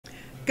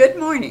Good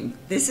morning.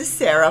 This is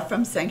Sarah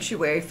from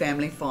Sanctuary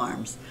Family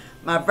Farms.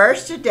 My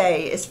verse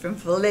today is from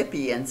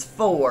Philippians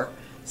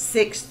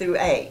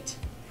 4:6-8.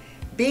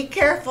 Be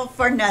careful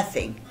for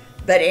nothing,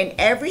 but in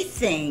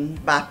everything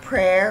by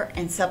prayer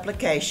and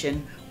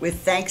supplication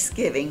with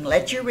thanksgiving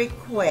let your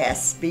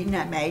requests be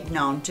made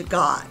known to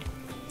God.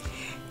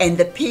 And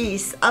the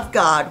peace of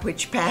God,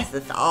 which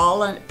passeth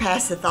all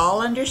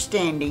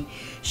understanding,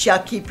 shall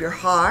keep your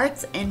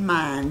hearts and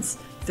minds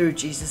through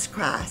Jesus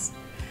Christ.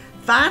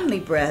 Finally,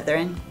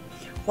 brethren,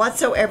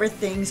 whatsoever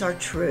things are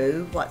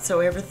true,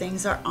 whatsoever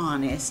things are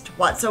honest,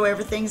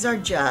 whatsoever things are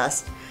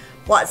just,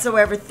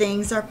 whatsoever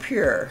things are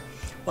pure,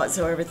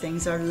 whatsoever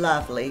things are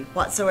lovely,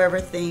 whatsoever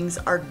things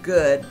are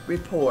good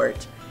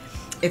report,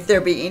 if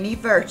there be any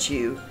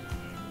virtue,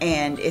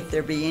 and if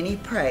there be any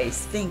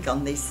praise, think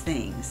on these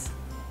things.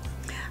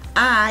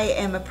 I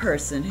am a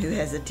person who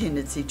has a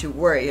tendency to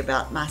worry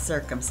about my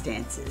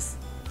circumstances.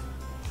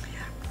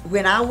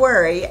 When I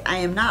worry, I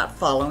am not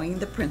following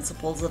the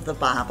principles of the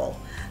Bible.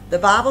 The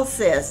Bible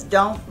says,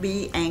 don't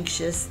be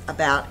anxious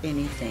about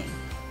anything.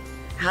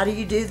 How do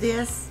you do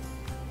this?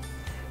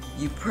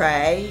 You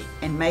pray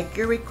and make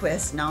your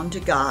requests known to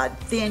God,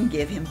 then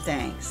give Him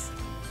thanks.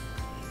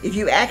 If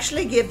you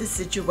actually give the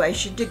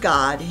situation to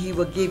God, He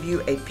will give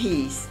you a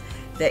peace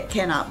that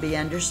cannot be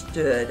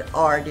understood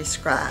or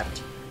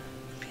described.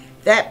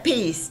 That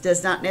peace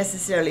does not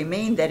necessarily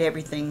mean that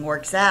everything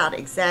works out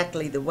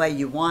exactly the way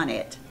you want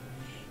it.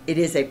 It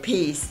is a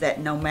peace that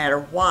no matter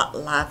what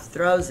life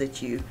throws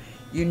at you,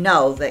 you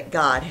know that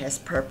God has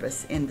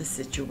purpose in the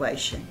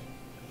situation.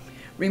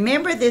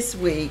 Remember this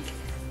week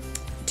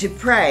to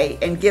pray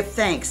and give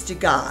thanks to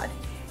God,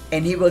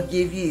 and He will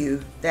give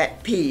you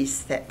that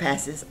peace that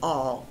passes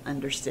all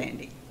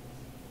understanding.